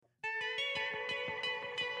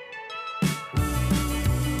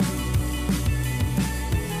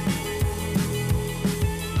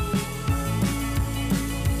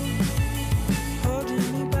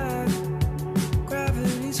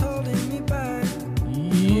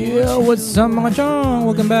Yeah, what's up mga chong?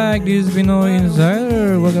 Welcome back, this is Pinoy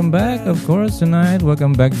Insider. Welcome back, of course, tonight.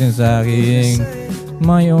 Welcome back din sa aking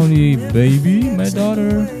my only baby, my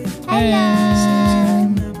daughter. Hello.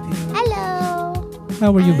 And Hello.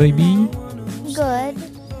 how are you, baby? Good.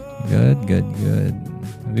 Good.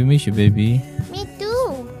 We miss you, baby. Me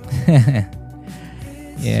too.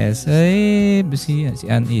 Yes, ay, si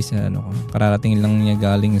Ann is, kararating lang niya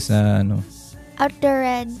galing sa, Outdoor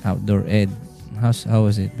outdoor ed. How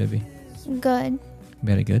was it, baby? Good.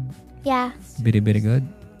 Very good? Yeah. Very good?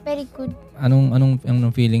 Very good. Anong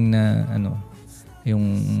feeling na,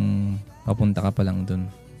 yung papunta ka pa lang dun?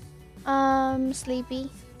 Sleepy.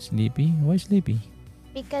 Sleepy? Why sleepy?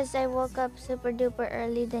 Because I woke up super duper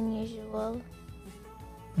early than usual.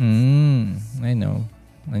 I know.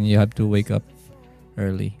 And you have to wake up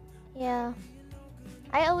early. Yeah.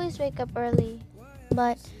 I always wake up early.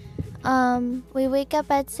 But, we wake up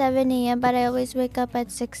at 7 a.m. but I always wake up at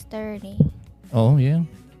 6:30. Oh, yeah.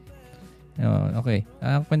 Okay.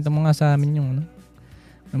 Kwento mo nga sa amin yung,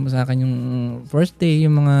 ano mo sa akin yung first day,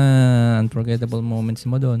 yung mga unforgettable moments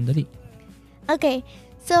mo doon. Dali. Okay.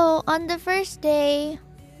 So, on the first day,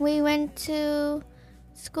 we went to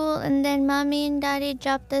school and then mommy and daddy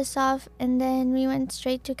dropped us off and then we went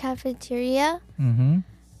straight to cafeteria. Mm-hmm.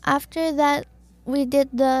 After that, we did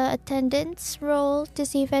the attendance roll to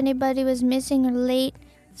see if anybody was missing or late.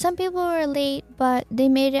 Some people were late, but they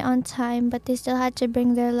made it on time, but they still had to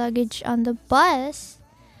bring their luggage on the bus.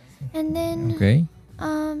 And then, Okay.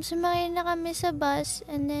 sumakay na kami sa bus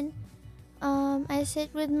and then, I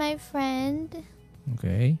sit with my friend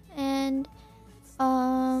Okay. and,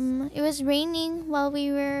 it was raining while we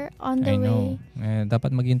were on I the know. way. Dapat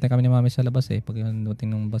maghintay kami ni mami sa labas pag dumating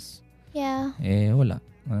ng bus. Yeah. Wala.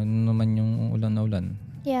 Ano naman yung ulan na ulan.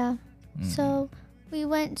 Yeah. So we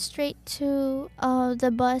went straight to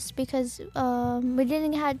the bus because we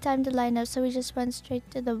didn't have time to line up, so we just went straight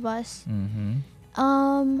to the bus. Mm-hmm.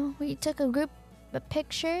 We took a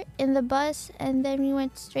picture in the bus and then we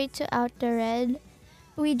went straight to Outdoor Ed.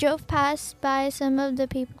 We drove past by some of the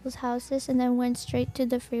people's houses and then went straight to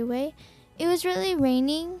the freeway. It was really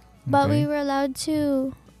raining, but we were allowed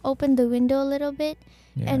to open the window a little bit.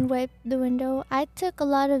 Yeah. And wipe the window. I took a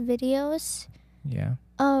lot of videos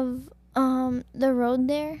of the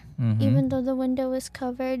road there, Mm-hmm. even though the window was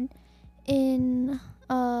covered in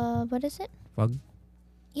what is it? Fog?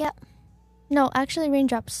 Yeah. No, actually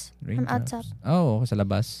raindrops from Raindrops. outside. Oh, sa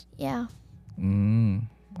labas. Yeah.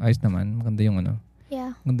 Ayos naman. Maganda yung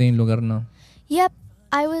Yeah. Maganda yung lugar, no? Yep.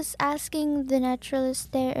 I was asking the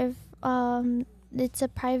naturalist there if it's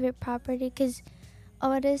a private property because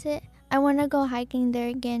what is it? I want to go hiking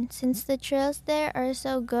there again since the trails there are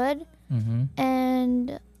so good. Mm-hmm.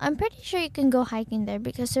 And I'm pretty sure you can go hiking there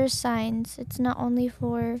because there's signs. It's not only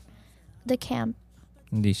for the camp.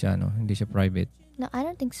 Hindi siya private. No, I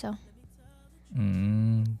don't think so.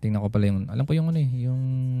 Tingnan ko pala alam ko yung yung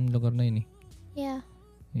lugar na yun Yeah.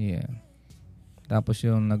 Yeah. Tapos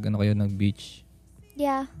yung nag-beach.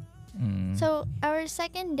 Yeah. So our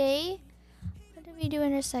second day, what did we do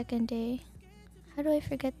on our second day? How do I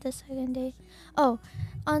forget the second day? Oh,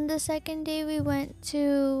 on the second day we went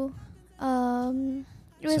to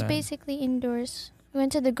it was basically indoors. We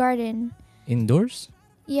went to the garden. Indoors?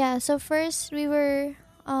 Yeah, so first we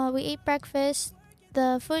ate breakfast.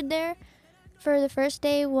 The food there for the first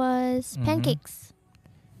day was pancakes.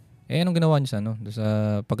 Anong ginawa niyo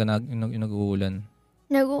sa pag nag-uulan?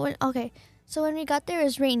 Okay. So when we got there it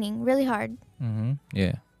was raining really hard. Mm-hmm.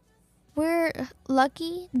 Yeah. We're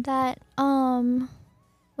lucky that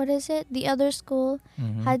what is it? The other school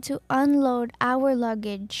had to unload our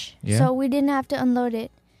luggage. Yeah. So we didn't have to unload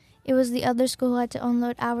it. It was the other school who had to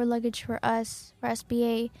unload our luggage for us, for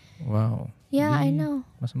SBA. Wow. Yeah, I know.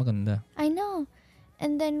 Mas maganda. I know.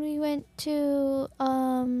 And then we went to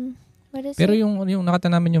what is Pero it? yung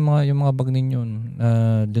nakita namin yung mga bag ninyo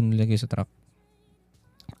doon nilagay sa truck.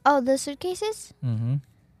 Oh, the suitcases? Mhm.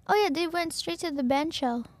 Oh yeah, they went straight to the band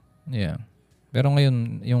shell. Yeah. Pero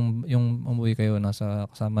ngayon yung umuwi kayo nasa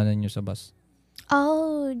kasama ninyo sa bus.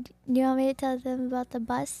 Oh, do you want me to tell them about the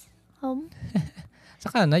bus home?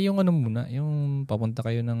 Saka na yung muna, yung papunta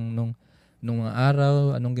kayo nung mga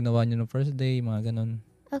araw, anong ginawa niyo nung first day, mga ganon.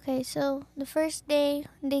 Okay, so the first day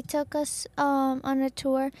they took us on a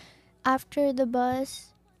tour. After the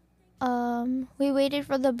bus, we waited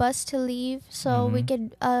for the bus to leave so we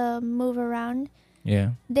could move around.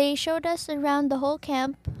 Yeah. They showed us around the whole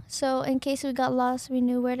camp, so in case we got lost, we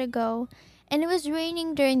knew where to go. And it was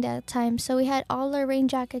raining during that time, so we had all our rain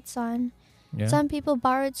jackets on. Yeah. Some people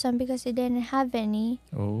borrowed some because they didn't have any.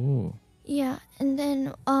 Oh. Yeah, and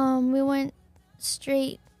then we went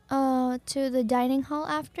straight to the dining hall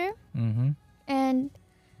after, Mm-hmm. and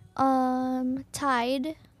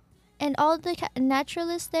Tide, and all the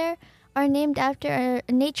naturalists there are named after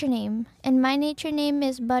a nature name, and my nature name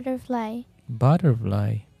is Butterfly.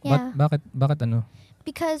 Butterfly. Yeah. Bakit ano?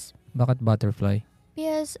 Because Bakit butterfly?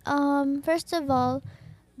 first of all,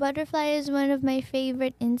 butterfly is one of my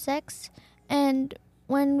favorite insects, and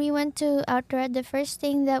when we went to Outdoor, the first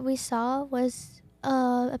thing that we saw was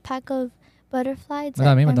a pack of butterflies.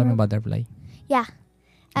 Madaming butterfly. Yeah,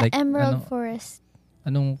 at Like, Emerald Forest.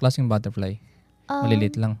 Anong klaseng butterfly? Um,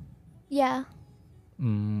 Maliliit lang. Yeah.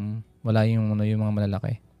 Wala yung mga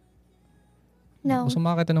malalaki. No. Gusto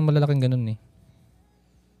makakita ng malalaking ganun eh.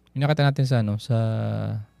 Yung nakita natin sa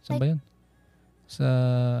saan ba yun? Sa,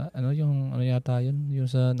 yata yun? Yung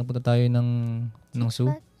sa, nagpunta tayo ng zoo.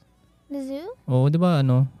 The zoo? Oo, di ba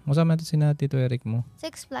kasama natin si Tito Eric mo.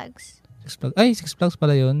 Six Flags. Six Flags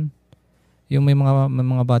pala yun. Yung may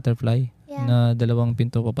mga butterfly Yeah. na dalawang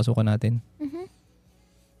pinto papasukan natin. Mm-hmm.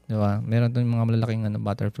 Di ba? Meron doon mga malalaking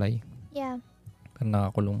butterfly. Yeah. Pero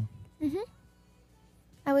nakakulong. Mm-hmm.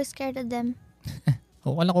 I was scared of them.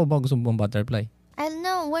 Alam ko ba gusto mo butterfly? I don't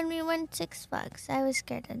know. When we went Six Flags, I was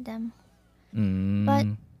scared of them. Mm. But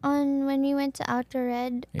when we went to Outer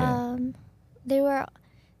Red, Yeah.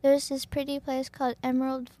 there's this pretty place called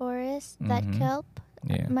Emerald Forest that Mhm. Kelp,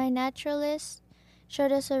 Yeah. my naturalist,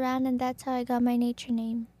 showed us around, and that's how I got my nature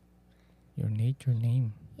name. Your nature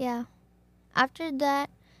name. Yeah. After that,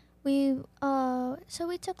 we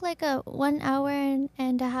took like a 1 hour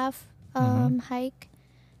and a half hike.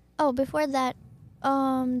 Oh, before that,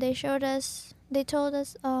 they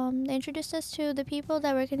introduced us to the people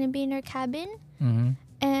that were going to be in our cabin. Mm-hmm.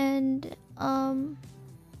 And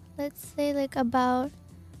let's say like about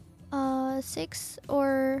 6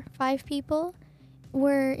 or 5 people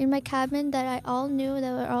were in my cabin that I all knew,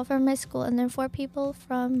 that were all from my school, and then 4 people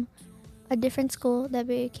from a different school that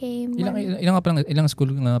became Ilang school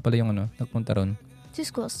nga pala yung nagpunta ron? 2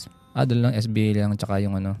 schools. Doon lang SBA lang tsaka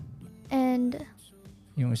yung And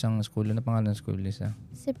yung isang school, pangalan ng school isa?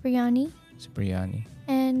 Cipriani Cipriani.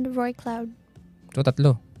 and Roy Cloud. So,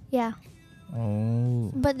 3? Yeah.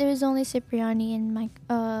 Oh. But there was only Cipriani in my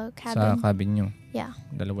Sa cabin. cabin nyo? Yeah.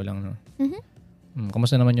 2 lang, no? Mm-hmm.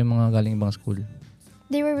 Kamusta naman yung mga galing ibang school?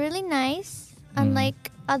 They were really nice,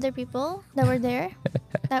 unlike other people that were there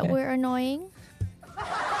that were annoying.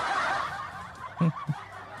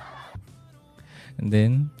 And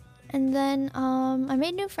then? I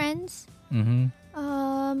made new friends. Mm-hmm.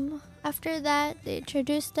 After that, they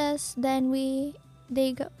introduced us. Then we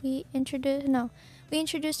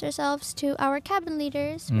introduced ourselves to our cabin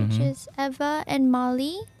leaders, which is Eva and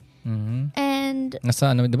Molly. Mm-hmm. And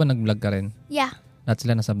Nasa di ba nag-vlog ka rin? yeah. Lahat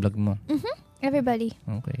sila nasa vlog mo? Everybody.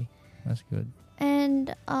 Okay. That's good.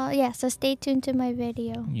 And so stay tuned to my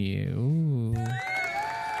video. You.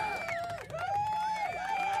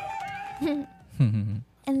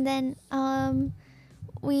 And then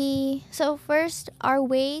first our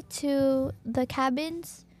way to the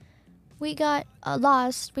cabins, we got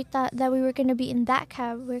lost. We thought that we were going to be in that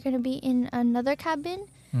cab. We were going to be in another cabin,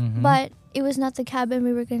 but it was not the cabin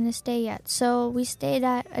we were going to stay at. So we stayed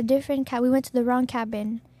at a different cab. We went to the wrong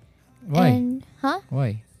cabin. Why?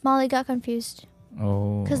 Why? Molly got confused.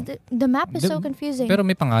 Oh. Because the map is so confusing. Pero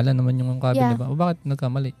may pangalan naman yung cabin, Yeah. di ba? O bakit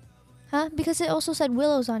nagkamali? Because it also said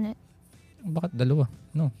Willows on it. Bakit dalawa?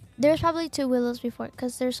 No. There's probably 2 Willows before,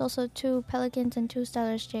 because there's also 2 Pelicans and 2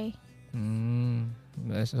 Stellars J.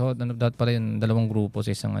 So, dapat pala yung 2 grupo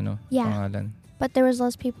sa isang pangalan. But there was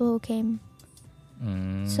less people who came.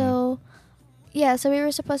 So we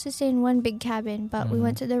were supposed to stay in one big cabin, but we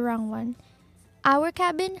went to the wrong one. Our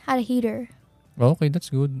cabin had a heater. Okay, that's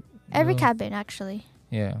good. Every cabin, actually.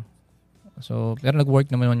 Yeah. So, pero nag-work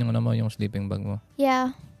naman yung sleeping bag mo.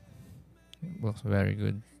 Yeah. Works very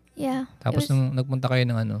good. Yeah. Tapos nung nagpunta kayo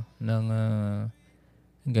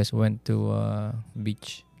you guys went to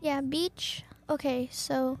beach. Yeah, beach. Okay,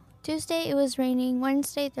 so Tuesday it was raining.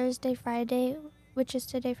 Wednesday, Thursday, Friday, which is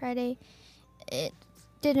today, Friday, it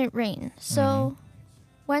didn't rain. So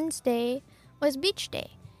Wednesday was beach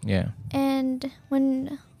day. Yeah. And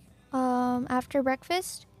when after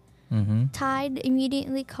breakfast, Tide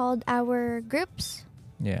immediately called our groups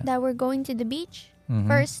that were going to the beach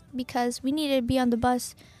first, because we needed to be on the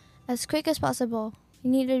bus as quick as possible.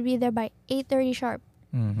 We needed to be there by 8:30 sharp.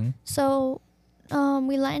 So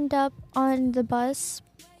we lined up on the bus,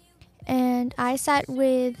 and I sat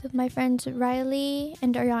with my friends Riley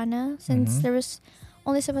and Ariana, since there was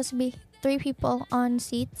only supposed to be 3 people on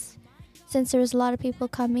seats, since there was a lot of people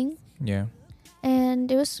coming. Yeah. And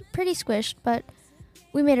it was pretty squished, but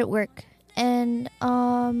we made it work. And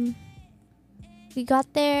we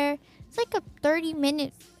got there. It's like a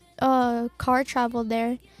 30-minute car travel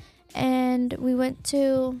there. And we went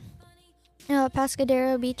to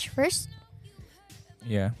Pascadero Beach first.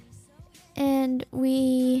 Yeah. And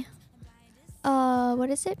we, what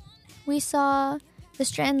is it? We saw the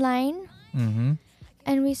Strand Line. Mm-hmm.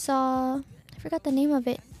 And we saw, I forgot the name of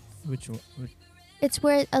it. Which It's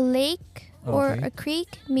where a lake or Okay. a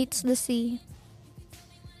creek meets the sea.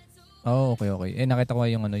 Oh, okay. Nakita ko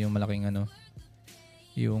yung yung malaking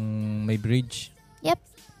yung may bridge. Yep.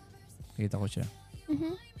 Nakita ko siya.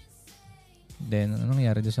 Mm-hmm. Then, anong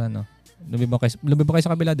nangyari doon sa lumibang kayo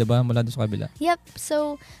sa kabila, di ba? Mula doon sa kabila. Yep.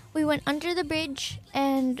 So we went under the bridge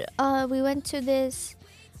and we went to this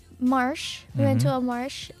marsh. We went to a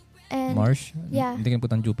marsh. And Marsh? Yeah. Hindi kayo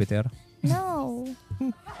putang Jupiter? No.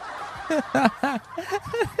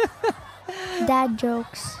 Dad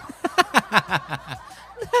jokes.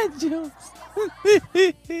 Jokes.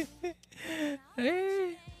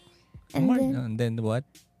 And then what?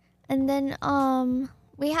 And then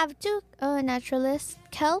we have two naturalists,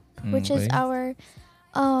 Kelp, which is Okay. our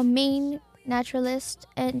main naturalist,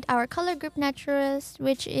 and our color group naturalist,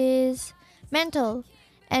 which is Mantle.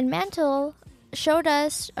 And Mantle showed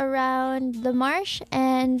us around the marsh,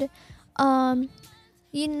 and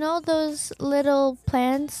you know those little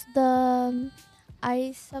plants, the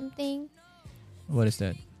ice something. What is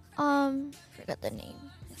that? Forgot the name.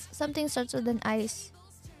 Something starts with an ice.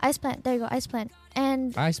 Ice plant. There you go. Ice plant.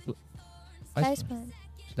 And Ice plant.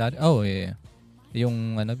 That, oh, yeah.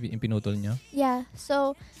 Yung yung pinutol niya. Yeah.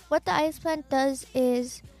 So what the ice plant does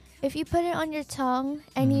is, if you put it on your tongue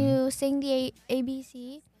and you sing the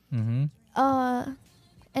ABC, Mm-hmm.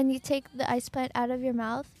 and you take the ice plant out of your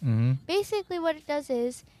mouth, Mm-hmm. basically what it does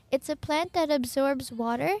is, it's a plant that absorbs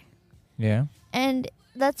water, Yeah. and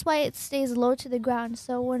that's why it stays low to the ground.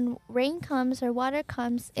 So when rain comes or water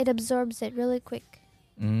comes, it absorbs it really quick.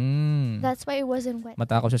 That's why it wasn't wet.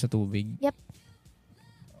 Matakaw siya sa tubig. Yep.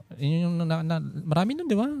 Yun yung marami nun,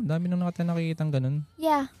 di ba? Dami nung nakikita ng ganun.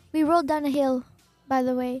 Yeah, we rolled down a hill, by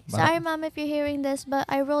the way. Ba- Sorry, Mom, if you're hearing this, but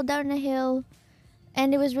I rolled down a hill,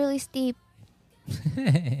 and it was really steep.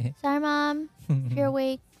 Sorry, Mom, if you're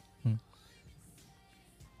awake.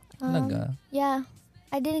 Talaga. Yeah,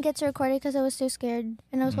 I didn't get to record it because I was too scared,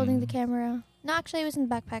 and I was holding the camera. No, actually, it was in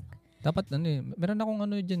the backpack. Dapat meron akong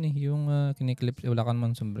dyan yung kiniklip, wala kang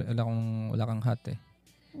wala kang hat eh.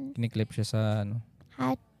 Kiniklip siya sa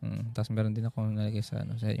Hat. Tapos meron din ako nalagay sa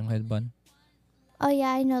sa yung headband. Oh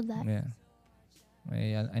yeah, I know that. Yeah.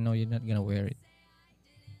 I know you're not gonna wear it.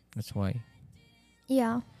 That's why.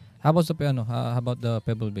 Yeah. How about how about the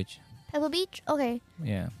Pebble Beach? Pebble Beach? Okay.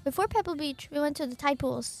 Yeah. Before Pebble Beach, we went to the tide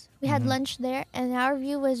pools. We had lunch there, and our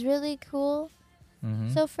view was really cool.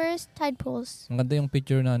 Mhm. So first, tide pools. Ang ganda yung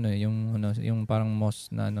picture na yung parang moss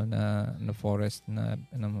na na forest na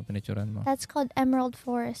pinicturean mo. That's called Emerald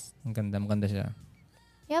Forest. Ang ganda, maganda siya.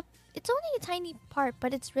 Yep. It's only a tiny part,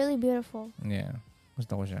 but it's really beautiful. Yeah.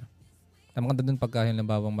 Gusto ko siya. Ang maganda dun pagka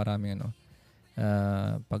halimbawa maraming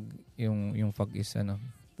pag yung fog is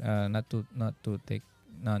not to take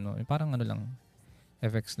na parang lang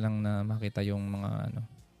effects lang na makita yung mga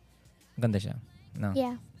ganda siya. No.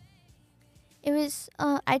 Yeah. It was,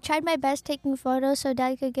 I tried my best taking photos so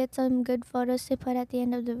Dad could get some good photos to put at the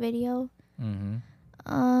end of the video. Mhm.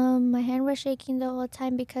 My hand was shaking the whole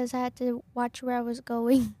time because I had to watch where I was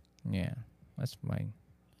going. Yeah. That's fine.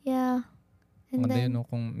 Yeah. And Maganda then, yun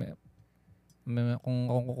kung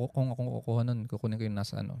akong kukuha nun, kukunin ko yung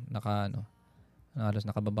nasa halos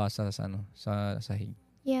nakababa sa sahig.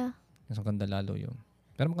 yeah. Mas maganda lalo yun.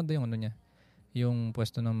 Pero maganda yung niya. Yung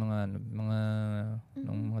pwesto ng ng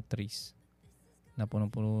mga trees na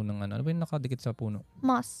punong-puno ng ano ba yung nakadikit sa puno?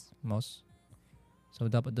 Moss. Moss. So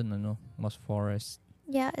dapat dun moss forest.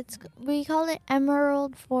 Yeah, we call it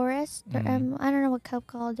Emerald Forest. Or I don't know what Kelp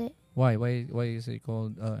called it. Why is it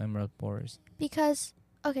called emerald forest? Because,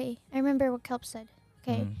 okay, I remember what Kelp said.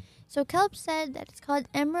 Okay. So Kelp said that it's called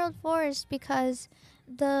Emerald Forest because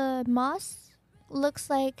the moss looks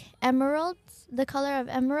like emeralds, the color of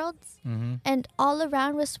emeralds, Mhm. and all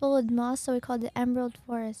around was full with moss, so we called it Emerald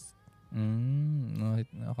Forest. No,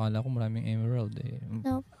 akala ko maraming emerald eh.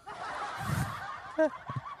 Nope.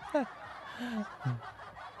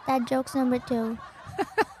 That joke's number 2.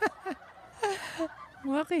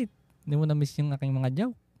 Bakit? Hindi mo na-miss yung aking mga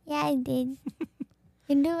joke? Yeah, I did.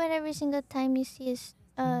 You can do it every single time you see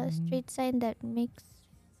a street sign that makes,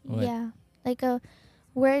 What? yeah, like a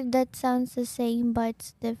word that sounds the same but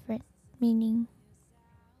it's different meaning.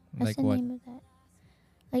 What's Like the what? name of that?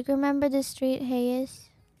 Like, remember the street Hayes?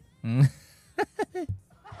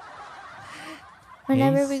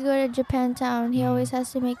 Whenever we Ace? go to Japantown, he Mm. always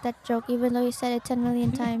has to make that joke, even though he said it 10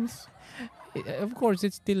 million times. Of course,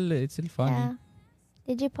 it's still funny. Yeah.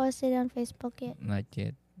 Did you post it on Facebook yet? Not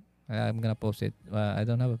yet. I'm gonna post it. I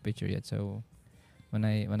don't have a picture yet, so when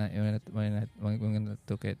I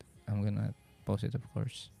took it, I'm gonna post it, of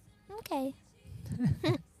course. Okay.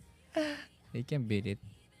 You can beat it.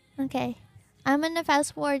 Okay. I'm gonna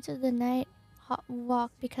fast forward to the night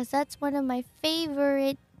walk because that's one of my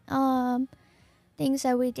favorite things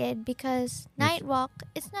that we did, because night walk,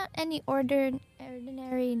 it's not any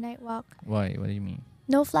ordinary night walk. Why? What do you mean?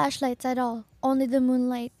 No flashlights at all. Only the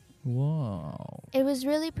moonlight. Wow. It was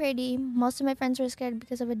really pretty. Most of my friends were scared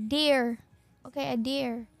because of a deer. Okay, a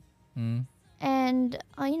deer. Mm. And,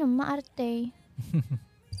 maarte.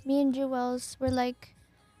 Me and Jewels were like,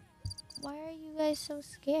 why are you guys so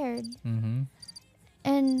scared? Mm-hmm.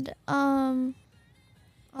 And,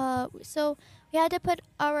 so we had to put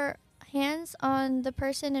our hands on the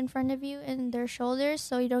person in front of you and their shoulders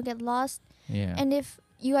so you don't get lost. Yeah. And if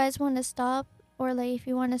you guys want to stop, or like if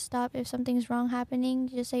you want to stop if something's wrong happening,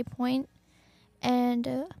 you just say point, and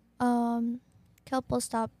Kelp will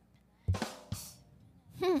stop.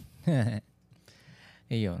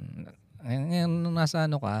 Ayun. Ngayon, nasa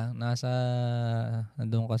ano ka,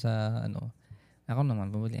 nandun ka sa ako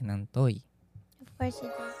naman bumili ng toy. Of course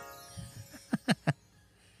it is.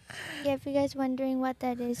 Yeah, if you guys wondering what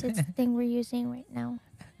that is, it's the thing we're using right now.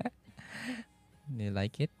 Do you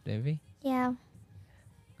like it, baby? Yeah.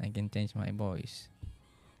 I can change my voice.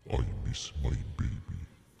 I miss my baby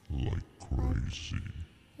like crazy.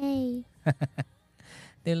 Hey.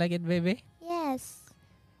 Do you like it, baby? Yes.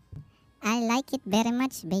 I like it very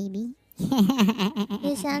much, baby.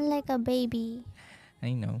 You sound like a baby.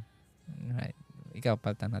 I know. Right. Ikaw,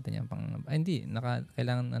 palitan natin yan pang... hindi.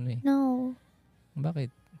 Kailangan No. Bakit?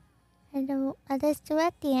 Let's do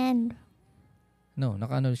at the end. No,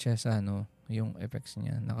 naka siya sa yung effects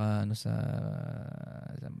niya. Naka sa...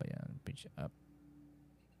 Saan ba yan? Pitch up.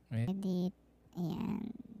 Wait. Edit.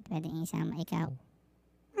 Ayan. Pwedeng isama ikaw.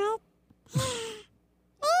 What?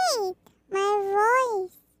 Wait, my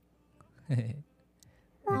voice.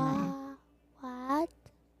 What?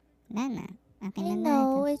 Wala na. Okay I na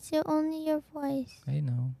know, na. it's only your voice. I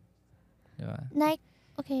know. Diba?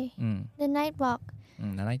 Okay. Mm. The night walk. The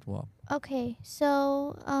night walk. Okay,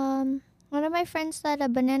 so one of my friends thought a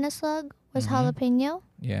banana slug was Mhm. jalapeno.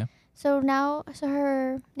 Yeah. So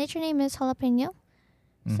her nature name is jalapeno.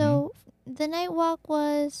 Mhm. So the night walk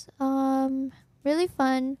was really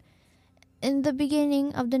fun. In the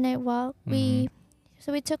beginning of the night walk, we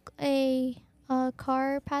took a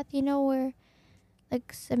car path, where like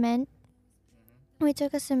cement. We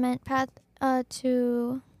took a cement path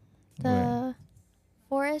to the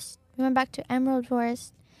forest. We went back to Emerald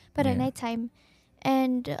Forest, but at Yeah. nighttime,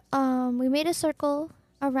 and we made a circle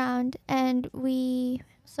around, and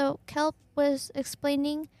so Kelp was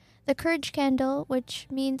explaining the courage candle, which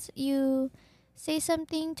means you say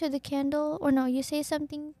something to the candle, or no, you say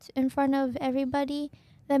something in front of everybody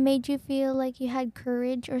that made you feel like you had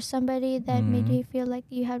courage, or somebody that made Mhm. you feel like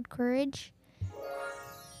you had courage.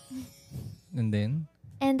 And then?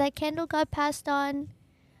 And that candle got passed on.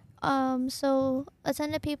 So a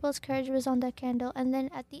ton of people's courage was on that candle. And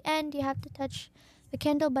then at the end, you have to touch the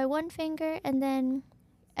candle by one finger, and then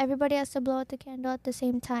everybody has to blow out the candle at the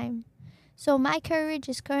same time. So my courage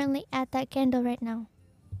is currently at that candle right now.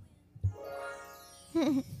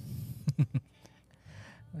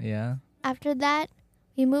 Yeah. After that,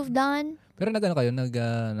 we moved on. Pero nag-ano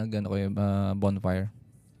kayo? Bonfire?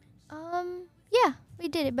 Yeah, we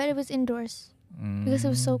did it, but it was indoors because it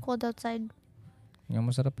was so cold outside. Yung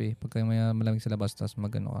masarap pagka may malamig sa labas tapos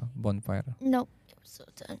bonfire. Nope, it was so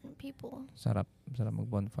ton of people. Sarap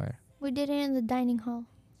mag-bonfire. We did it in the dining hall.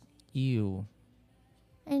 Ew.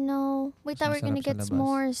 I know. We thought we were gonna Masarap sa get labas.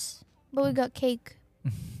 s'mores, but we got cake.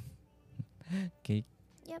 Cake?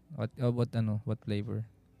 Yep. What flavor?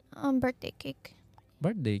 Birthday cake.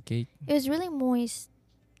 Birthday cake. It was really moist.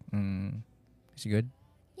 It's good?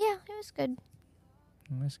 Yeah, it was good.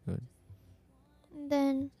 That's good. And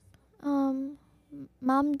then,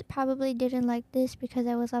 Mom probably didn't like this because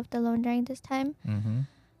I was left alone during this time.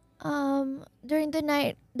 Mm-hmm. During the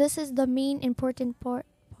night, this is the main important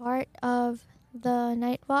part of the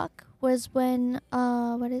night walk, was when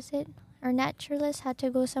our naturalist had to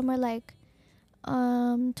go somewhere like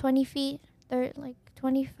 20 feet, or like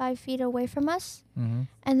 25 feet away from us, Mm-hmm.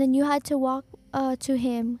 and then you had to walk to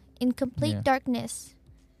him in complete Yeah. darkness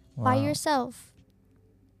by yourself.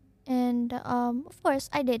 And of course,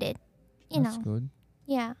 I did it. That's good.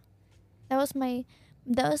 Yeah, that was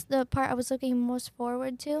the part I was looking most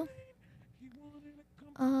forward to.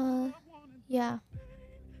 Yeah.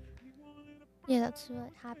 Yeah, that's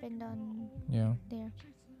what happened on Yeah. there.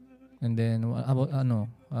 And then about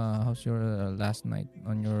how's your last night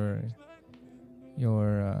on your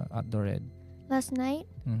outdoor ed? Last night,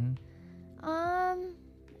 Mhm.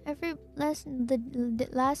 the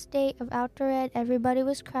last day of outdoor ed, everybody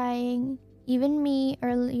was crying, even me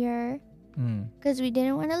earlier, Mm. because we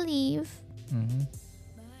didn't want to leave. Mhm.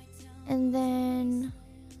 And then,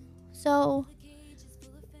 so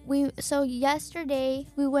yesterday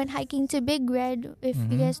we went hiking to Big Red. If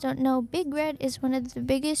you Mhm. guys don't know, Big Red is one of the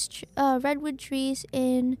biggest redwood trees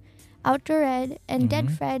in Outer Red, and Dead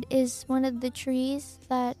Mhm. Fred is one of the trees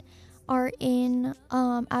that are in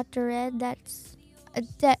Outer Red.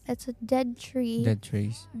 It's a dead tree, Dead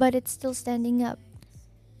trees. but it's still standing up.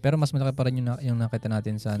 Pero mas malaki pa rin yung nakita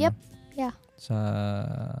natin sa Yep. Yeah. sa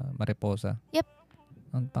Mariposa. Yep.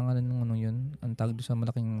 Ang pangalan ng ano yun? Ang tawag doon sa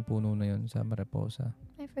malaking puno na yun sa Mariposa.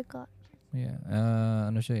 I forgot. Yeah.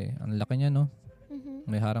 Ano siya eh. Ang laki niya, no?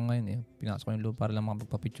 Mm-hmm. May harang ngayon eh. Pinasok ko yung loob para lang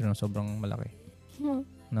makapagpa-picture ng sobrang malaki.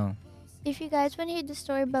 No. If you guys want to hear the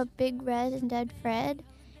story about Big Red and Dead Fred,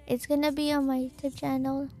 it's gonna be on my YouTube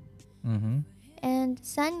channel. Mhm. And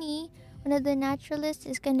Sunny, one of the naturalists,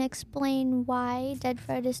 is gonna explain why Dead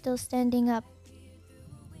Fred is still standing up.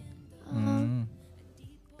 Mm.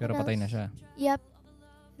 Pero what patay na else? siya. Yep.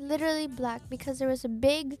 Literally black because there was a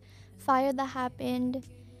big fire that happened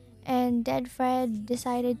and Dead Fred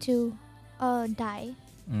decided to die.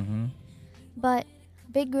 Mhm. But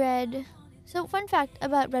Big Red... So, fun fact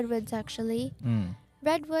about redwoods actually. Mm.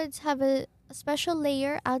 Redwoods have a special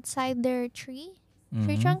layer outside their tree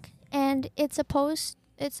Mhm. trunk, and it's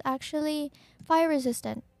actually fire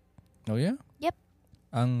resistant. Oh yeah? Yep.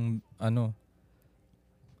 Ang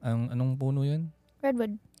anong puno yun?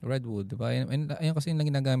 Redwood. Redwood, diba? Ayun kasi yung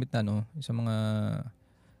ginagamit na sa mga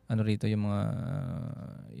rito, yung mga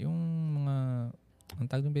ang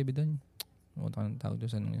tawag ng baby doon. Ang tawag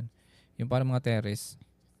doon sa yun. Yung parang mga terrace.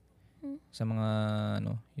 Sa mga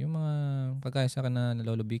yung mga kagaya sa akin na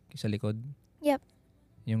nalolobik sa likod. Yep.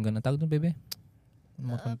 Yung ganun tawag doon, baby.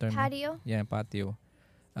 Term. Patio. Yeah, patio.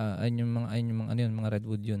 Ayun yung mga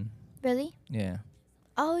redwood yun. Really? Yeah.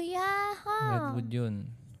 Oh yeah, huh? Redwood yun.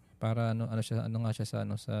 Para ano nga siya sa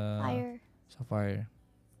Fire. sa fire.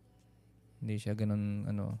 Hindi siya ganun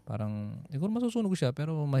parang siguro masusunog siya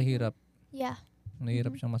pero mahirap. Yeah.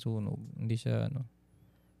 Mahirap siyang masunog. Hindi siya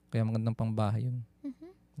kaya magandang pangbahay yun. Mhm.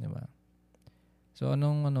 'Di ba? So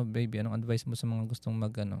anong baby, anong advice mo sa mga gustong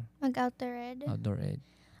Mag-outdoor ed. outdoor ed?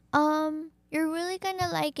 You're really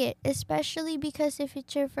gonna like it, especially because if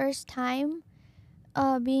it's your first time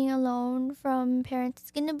being alone from parents,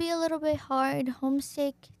 it's gonna be a little bit hard,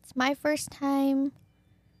 homesick. It's my first time.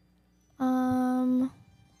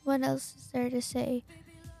 What else is there to say?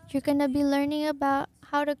 You're gonna be learning about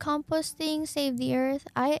how to compost things, save the earth.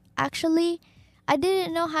 I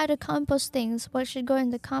didn't know how to compost things, what should go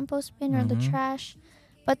in the compost bin or the Mhm. trash.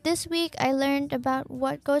 But this week I learned about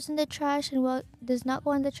what goes in the trash and what does not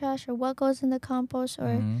go in the trash, or what goes in the compost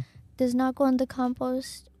or Mhm. does not go in the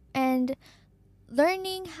compost, and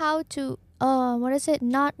learning how to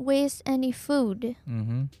not waste any food.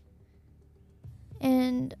 Mhm.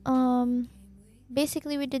 And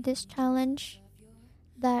basically we did this challenge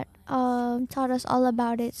that taught us all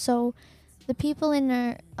about it. So the people in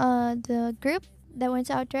the group that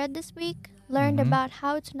went to Outdoor Ed this week learned Mhm. about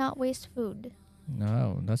how to not waste food.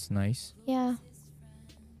 Wow, that's nice. Yeah.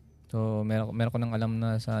 So meron ko nang alam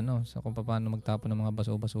na sa kung paano magtapon ng mga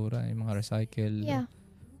basura, yung mga recycle. Yeah.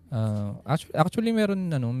 Actually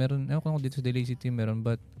meron ewan ko dito sa Daly City meron,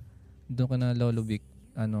 but doon ka na Lolobik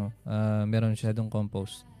meron siya doon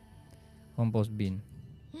compost bin.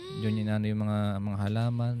 Doon yun yung mga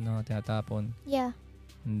halaman na tinatapon. Yeah.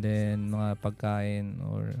 And then mga pagkain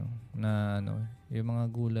or na yung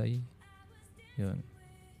mga gulay. Yun.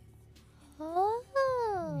 Oh.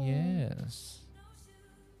 Yes.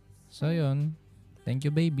 So yun. Thank you,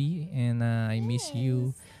 baby, and I miss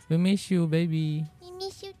you. We miss you, baby. I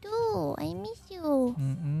miss you too. I miss you.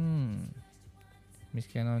 Miss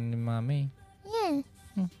ka na ni mami. Yeah.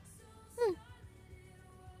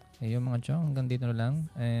 Yung mga chong, hanggang dito na lang.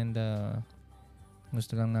 And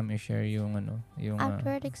gusto lang namin i-share yung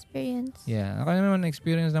Outward experience. yeah. Ako naman,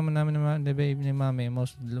 experience naman namin ni baby ni mami.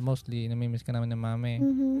 Mostly, namimiss ka naman ni mami.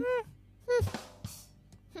 Mm-hmm.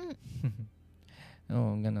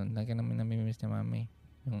 Oo, ganun. Lagi namin namimiss ni mami.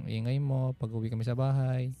 Yung ingay mo, pag uwi kami sa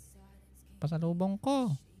bahay. Pasalubong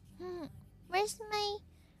ko. Where's my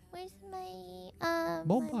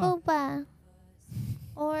Boba. my boba?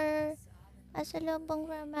 Or pasalubong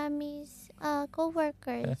from mommy's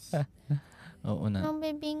co-workers. Oo na. No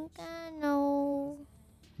bibingka, no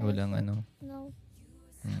Walang ano. No.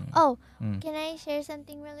 Mm. Oh, Mm. can I share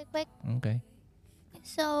something really quick? Okay.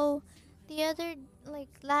 So, the other,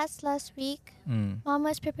 last week, Mm. Mom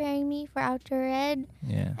was preparing me for Outer Red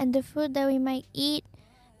Yeah. and the food that we might eat.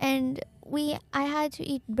 And I had to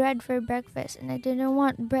eat bread for breakfast, and I didn't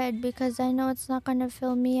want bread because I know it's not gonna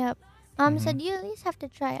fill me up. Mom Mhm. said, "You at least have to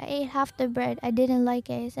try." I ate half the bread. I didn't like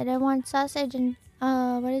it. I said, "I want sausage and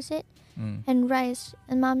what is it? Mm. And rice."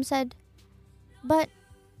 And Mom said, "But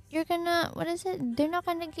you're gonna, what is it? They're not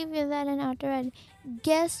gonna give you that in Outer Red."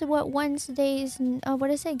 Guess what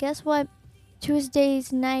Guess what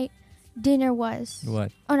Tuesday's night dinner was?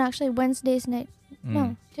 What? Oh, no, actually Wednesday's night.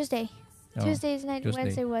 No, Mm. Tuesday. Oh. Tuesday's night. Tuesday.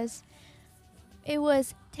 Wednesday was. It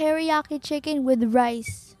was teriyaki chicken with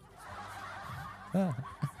rice. Ah.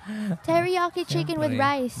 Teriyaki chicken with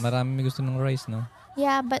Siyempre, rice. Marami may gusto ng rice, no?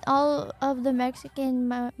 Yeah, but all of the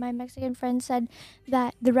my Mexican friends said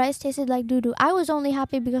that the rice tasted like doo-doo. I was only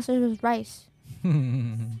happy because it was rice.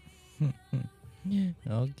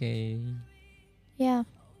 Okay. Yeah.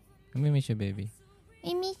 I miss you, baby.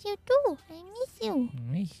 I miss you too. I miss you.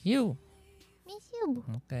 Miss you. Miss you.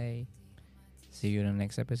 Okay. See you in the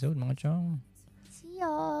next episode, mga chong. See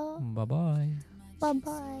y'all. Bye-bye.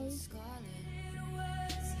 Bye-bye.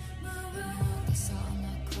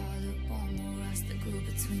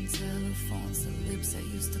 Between telephones, the lips I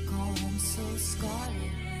used to call home so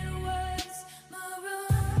scarlet.